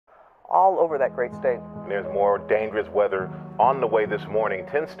all over that great state. There's more dangerous weather on the way this morning.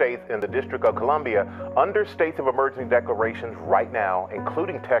 10 states in the District of Columbia under states of emergency declarations right now,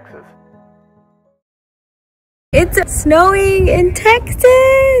 including Texas. It's snowing in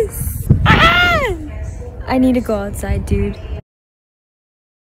Texas! Ah! I need to go outside, dude.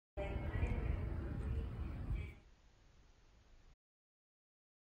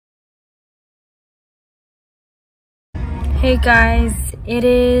 Hey guys, it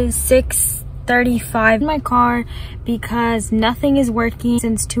is 6:35 in my car because nothing is working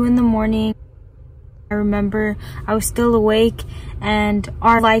since 2 in the morning. I remember I was still awake and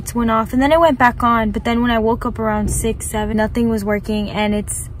our lights went off and then it went back on, but then when I woke up around 6, 7, nothing was working, and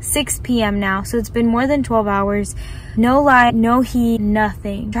it's 6 p.m. now, so it's been more than 12 hours. No light, no heat,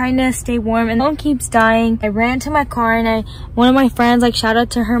 nothing. I'm trying to stay warm and the phone keeps dying. I ran to my car and one of my friends, like, shout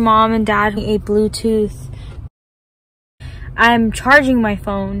out to her mom and dad, a Bluetooth. I'm charging my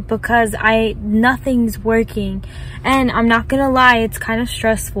phone because nothing's working, and I'm not gonna lie, it's kind of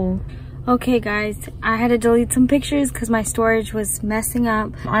stressful. Okay guys, I had to delete some pictures because my storage was messing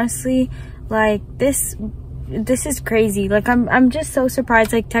up. Honestly, like, this is crazy. Like, I'm just so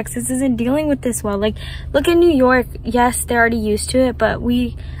surprised, like, Texas isn't dealing with this well. Like, look at New York. Yes, they're already used to it, but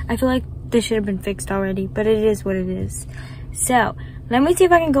I feel like this should have been fixed already, but it is what it is. So let me see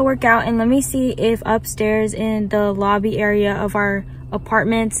if I can go work out, and let me see if upstairs in the lobby area of our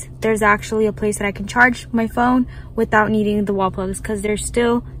apartments there's actually a place that I can charge my phone without needing the wall plugs, because there's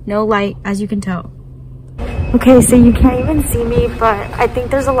still no light, as you can tell. Okay, so you can't even see me, but I think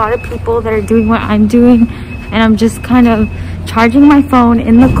there's a lot of people that are doing what I'm doing, and I'm just kind of charging my phone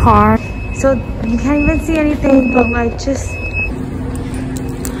in the car. So you can't even see anything, but like, just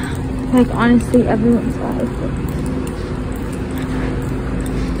like, honestly, everyone's live.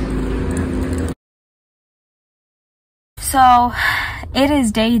 So it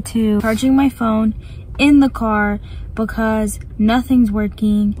is day 2, charging my phone in the car because nothing's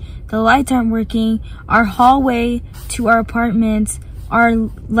working. The lights aren't working. Our hallway to our apartments are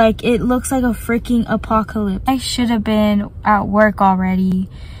like, it looks like a freaking apocalypse. I should have been at work already,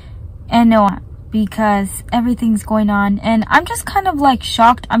 and no, because everything's going on, and I'm just kind of like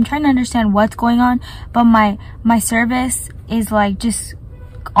shocked. I'm trying to understand what's going on, but my service is like just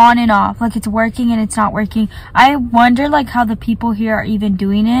on and off, like it's working and it's not working. I wonder like how the people here are even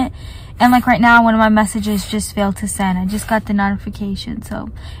doing it. And like right now, one of my messages just failed to send. I just got the notification. So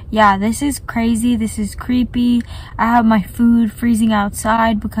yeah, this is crazy. This is creepy. I have my food freezing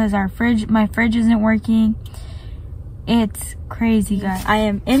outside because my fridge isn't working. It's crazy, guys. I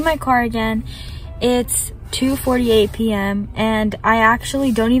am in my car again. It's 2:48 p.m. and I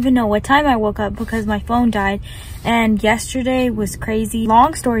actually don't even know what time I woke up because my phone died, and yesterday was crazy.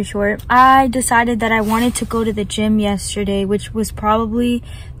 Long story short, I decided that I wanted to go to the gym yesterday, which was probably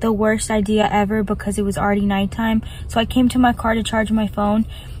the worst idea ever because it was already nighttime. So I came to my car to charge my phone,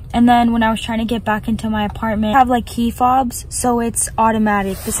 and then when I was trying to get back into my apartment, I have like key fobs, so it's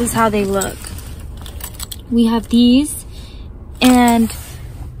automatic. This is how they look. We have these, and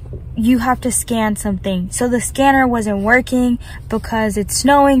you have to scan something. So the scanner wasn't working because it's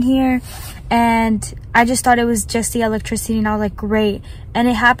snowing here, and I just thought it was just the electricity, and I was like, great. And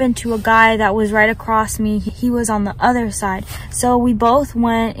it happened to a guy that was right across me. He was on the other side. So we both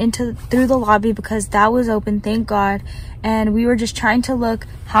went through the lobby because that was open, thank God. And we were just trying to look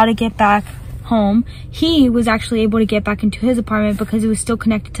how to get back home. He was actually able to get back into his apartment because it was still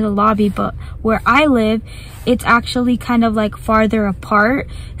connected to the lobby, but where I live, it's actually kind of like farther apart.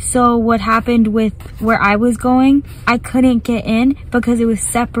 So what happened with where I was going, I couldn't get in because it was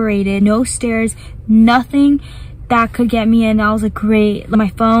separated. No stairs, nothing that could get me in. I was like, great. My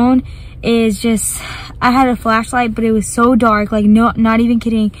phone is just, I had a flashlight, but it was so dark, like, no, not even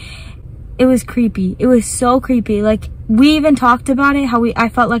kidding. It was creepy. It was so creepy. Like, we even talked about it, how I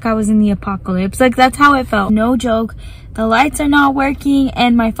felt like I was in the apocalypse. Like, that's how it felt. No joke. The lights are not working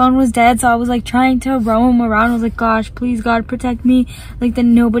and my phone was dead, so I was like trying to roam around. I was like, gosh, please God protect me, like that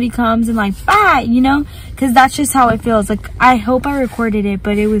nobody comes and like, you know, because that's just how it feels. Like, I hope I recorded it,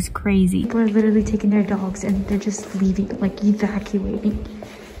 but it was crazy. People are literally taking their dogs and they're just leaving, like evacuating.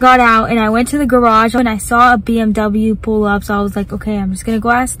 Got out and I went to the garage and I saw a BMW pull up, so I was like, okay, I'm just gonna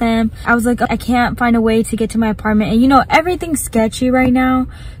go ask them. I was like, I can't find a way to get to my apartment, and you know, everything's sketchy right now,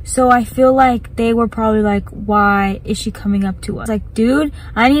 so I feel like they were probably like, why is she coming up to us? Like, dude,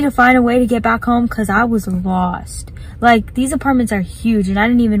 I need to find a way to get back home because I was lost. Like, these apartments are huge and I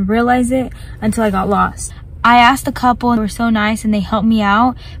didn't even realize it until I got lost. I asked a couple and they were so nice and they helped me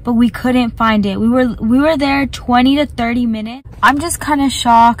out, but we couldn't find it. We were there 20 to 30 minutes. I'm just kind of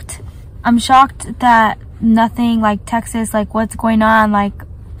shocked. I'm shocked that nothing, like Texas, like what's going on, like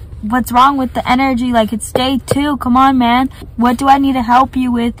what's wrong with the energy? Like, it's day 2. Come on, man. What do I need to help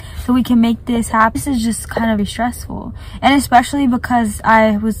you with so we can make this happen? This is just kind of stressful. And especially because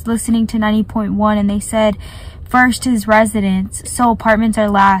I was listening to 90.1 and they said first is residence, so apartments are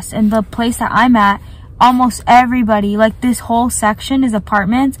last. And the place that I'm at, almost everybody, like this whole section is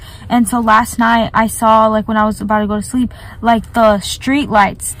apartments. And so last night I saw, like when I was about to go to sleep, like the street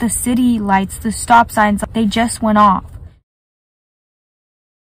lights, the city lights, the stop signs, they just went off.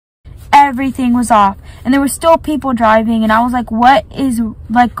 Everything was off and there were still people driving, and I was like, what is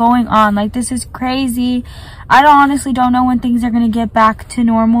like going on? Like, this is crazy. I honestly don't know when things are gonna get back to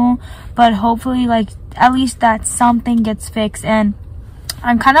normal, but hopefully like at least that something gets fixed. And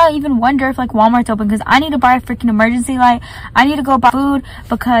I'm kind of even wonder if like Walmart's open, because I need to buy a freaking emergency light. I need to go buy food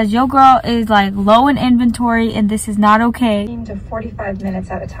because your girl is like low in inventory and this is not okay. To 45 minutes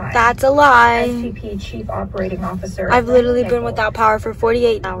at a time. That's a lie. STP Chief Operating Officer. I've literally been without power for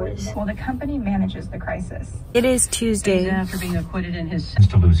 48 hours. Well, the company manages the crisis. It is Tuesday. After being acquitted in his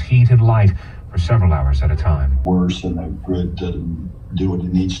to lose heat and light for several hours at a time. Worse, and the grid doesn't do what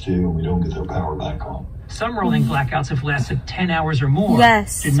it needs to, and we don't get their power back on. Some rolling blackouts have lasted 10 hours or more,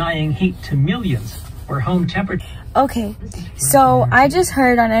 yes, denying heat to millions where home temperature. Okay, so I just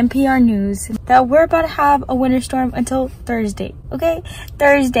heard on NPR News that we're about to have a winter storm until Thursday. Okay,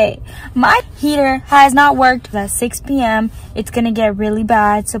 Thursday. My heater has not worked at 6 p.m. It's gonna get really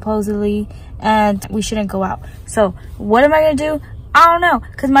bad, supposedly, and we shouldn't go out. So what am I gonna do? I don't know,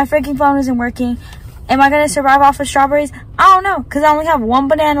 because my freaking phone isn't working. Am I going to survive off of strawberries? I don't know, because I only have 1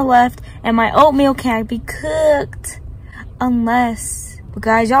 banana left and my oatmeal can't be cooked. Unless, but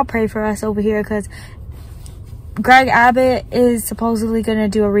guys, y'all pray for us over here, because Greg Abbott is supposedly going to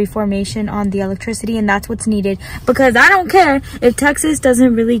do a reformation on the electricity, and that's what's needed. Because I don't care if Texas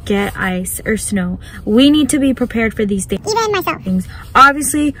doesn't really get ice or snow. We need to be prepared for these things. Even myself.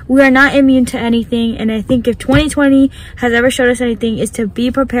 Obviously, we are not immune to anything, and I think if 2020 has ever showed us anything, is to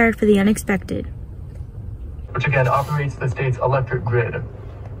be prepared for the unexpected. Which again operates the state's electric grid.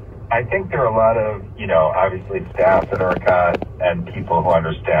 I think there are a lot of, obviously staff at ERCOT and people who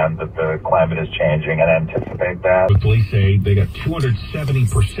understand that the climate is changing and anticipate that. The police say they got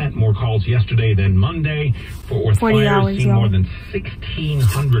 270% more calls yesterday than Monday. Fort Worth fires see more than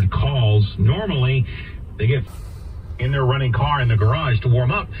 1,600 calls. Normally, they get in their running car in the garage to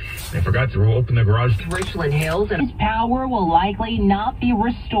warm up. They forgot to open the garage. Richland Hills, and his power will likely not be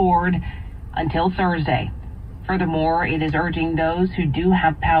restored until Thursday. Furthermore, it is urging those who do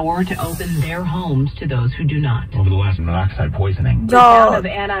have power to open their homes to those who do not. Over the last monoxide poisoning. The town of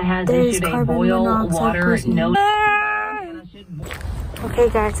Anna has issued a boil water notice. Okay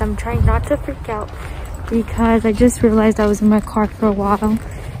guys, I'm trying not to freak out because I just realized I was in my car for a while.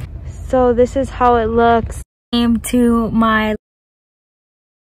 So this is how it looks. Came to my,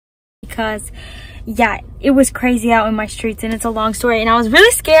 because yeah, it was crazy out in my streets, and it's a long story, and I was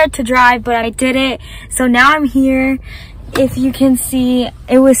really scared to drive, but I did it. So now I'm here. If you can see,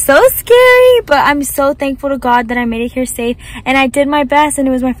 it was so scary, but I'm so thankful to God that I made it here safe, and I did my best, and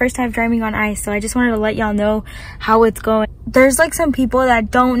it was my first time driving on ice. So I just wanted to let y'all know how it's going. There's like some people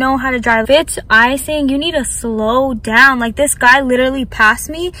that don't know how to drive. If it's icing, you need to slow down. Like, this guy literally passed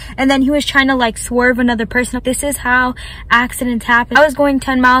me, and then he was trying to like swerve another person. This is how accidents happen. I was going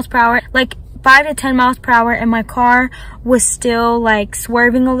 10 miles per hour, like 5 to 10 miles per hour, and my car was still like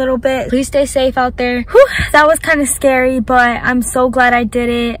swerving a little bit. Please stay safe out there. Whew, that was kind of scary, but I'm so glad I did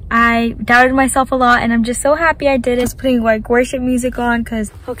it. I doubted myself a lot, and I'm just so happy I did it. I was putting like worship music on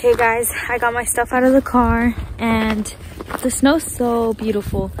because, okay guys, I got my stuff out of the car, and the snow's so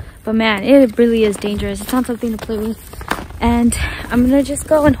beautiful, but man, it really is dangerous. It's not something to play with. And I'm gonna just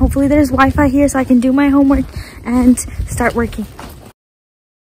go, and hopefully there's Wi-Fi here so I can do my homework and start working.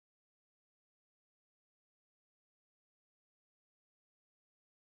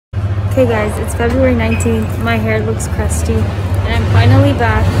 Okay guys, it's February 19th. My hair looks crusty, and I'm finally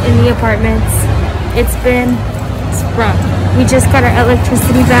back in the apartments. It's rough. We just got our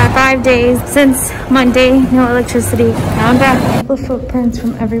electricity back. 5 days since Monday, no electricity. Now I'm back. The footprints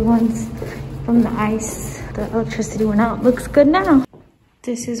from from the ice. The electricity went out. Looks good now.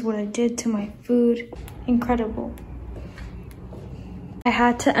 This is what I did to my food. Incredible. I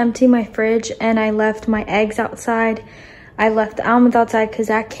had to empty my fridge, and I left my eggs outside. I left the almonds outside because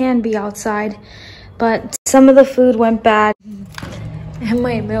that can be outside, but some of the food went bad. And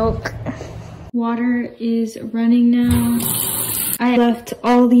my milk. Water is running now. I left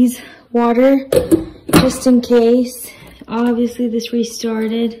all these water just in case. Obviously this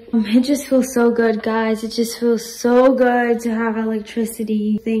restarted. It just feels so good, guys. It just feels so good to have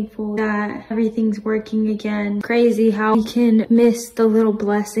electricity. Thankful that everything's working again. Crazy how we can miss the little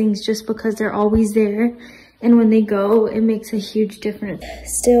blessings just because they're always there. And when they go, it makes a huge difference.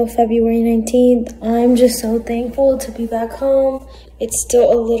 Still February 19th. I'm just so thankful to be back home. It's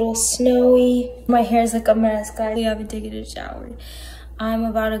still a little snowy. My hair's like a mess, guys. I haven't taken a shower. I'm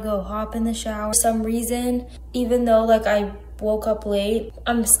about to go hop in the shower. For some reason, even though like I woke up late,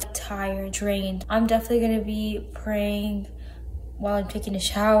 I'm still tired, drained. I'm definitely gonna be praying while I'm taking a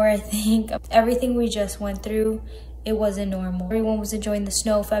shower, I think. Everything we just went through, it wasn't normal. Everyone was enjoying the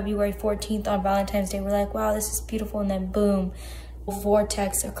snow February 14th on Valentine's Day. We're like, wow, this is beautiful. And then boom, a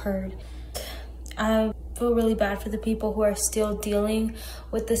vortex occurred. I feel really bad for the people who are still dealing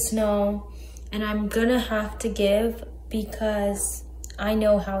with the snow. And I'm gonna have to give because I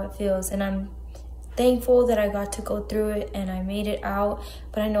know how it feels. And I'm thankful that I got to go through it and I made it out.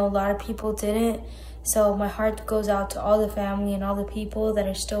 But I know a lot of people didn't. So my heart goes out to all the family and all the people that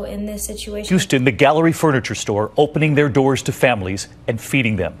are still in this situation. Houston, the Gallery Furniture Store opening their doors to families and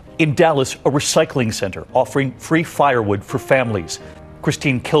feeding them. In Dallas, a recycling center offering free firewood for families.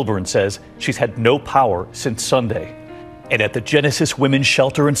 Christine Kilburn says she's had no power since Sunday. And at the Genesis Women's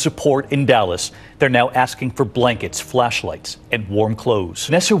Shelter and Support in Dallas, they're now asking for blankets, flashlights, and warm clothes.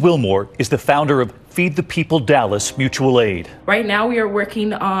 Vanessa Wilmore is the founder of Feed the People Dallas Mutual Aid. Right now we are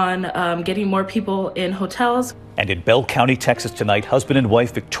working on getting more people in hotels. And in Bell County, Texas tonight, husband and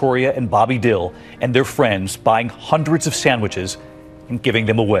wife Victoria and Bobby Dill and their friends buying hundreds of sandwiches and giving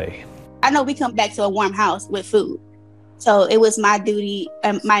them away. I know we come back to a warm house with food. So it was my duty,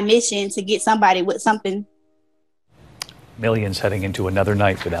 my mission to get somebody with something. Millions heading into another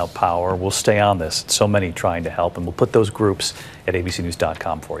night without power. We'll stay on this. So many trying to help, and we'll put those groups at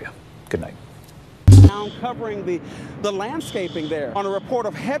abcnews.com for you. Good night. Now covering the landscaping there. On a report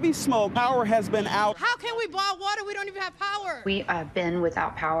of heavy smoke, power has been out. How can we boil water? We don't even have power. We have been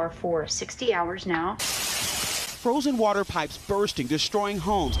without power for 60 hours now. Frozen water pipes bursting, destroying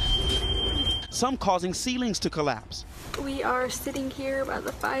homes. Some causing ceilings to collapse. We are sitting here by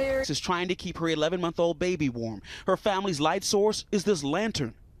the fire. Is trying to keep her 11-month-old baby warm. Her family's light source is this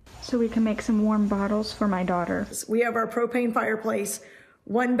lantern. So we can make some warm bottles for my daughter. We have our propane fireplace,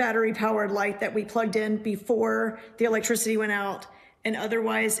 one battery-powered light that we plugged in before the electricity went out, and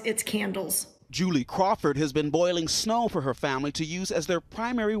otherwise it's candles. Julie Crawford has been boiling snow for her family to use as their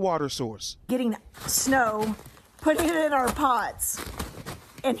primary water source. Getting snow, putting it in our pots,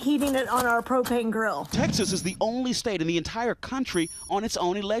 and heating it on our propane grill. Texas is the only state in the entire country on its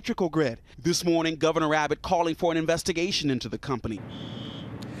own electrical grid. This morning, Governor Abbott calling for an investigation into the company.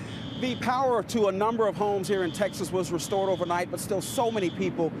 The power to a number of homes here in Texas was restored overnight, but still so many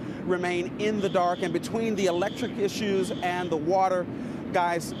people remain in the dark. And between the electric issues and the water,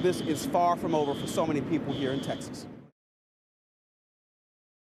 guys, this is far from over for so many people here in Texas.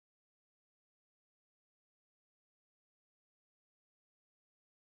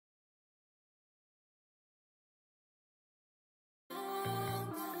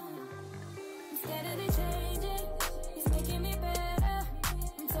 He's making me better.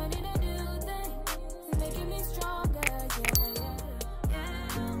 I'm turning a new thing. He's making me stronger.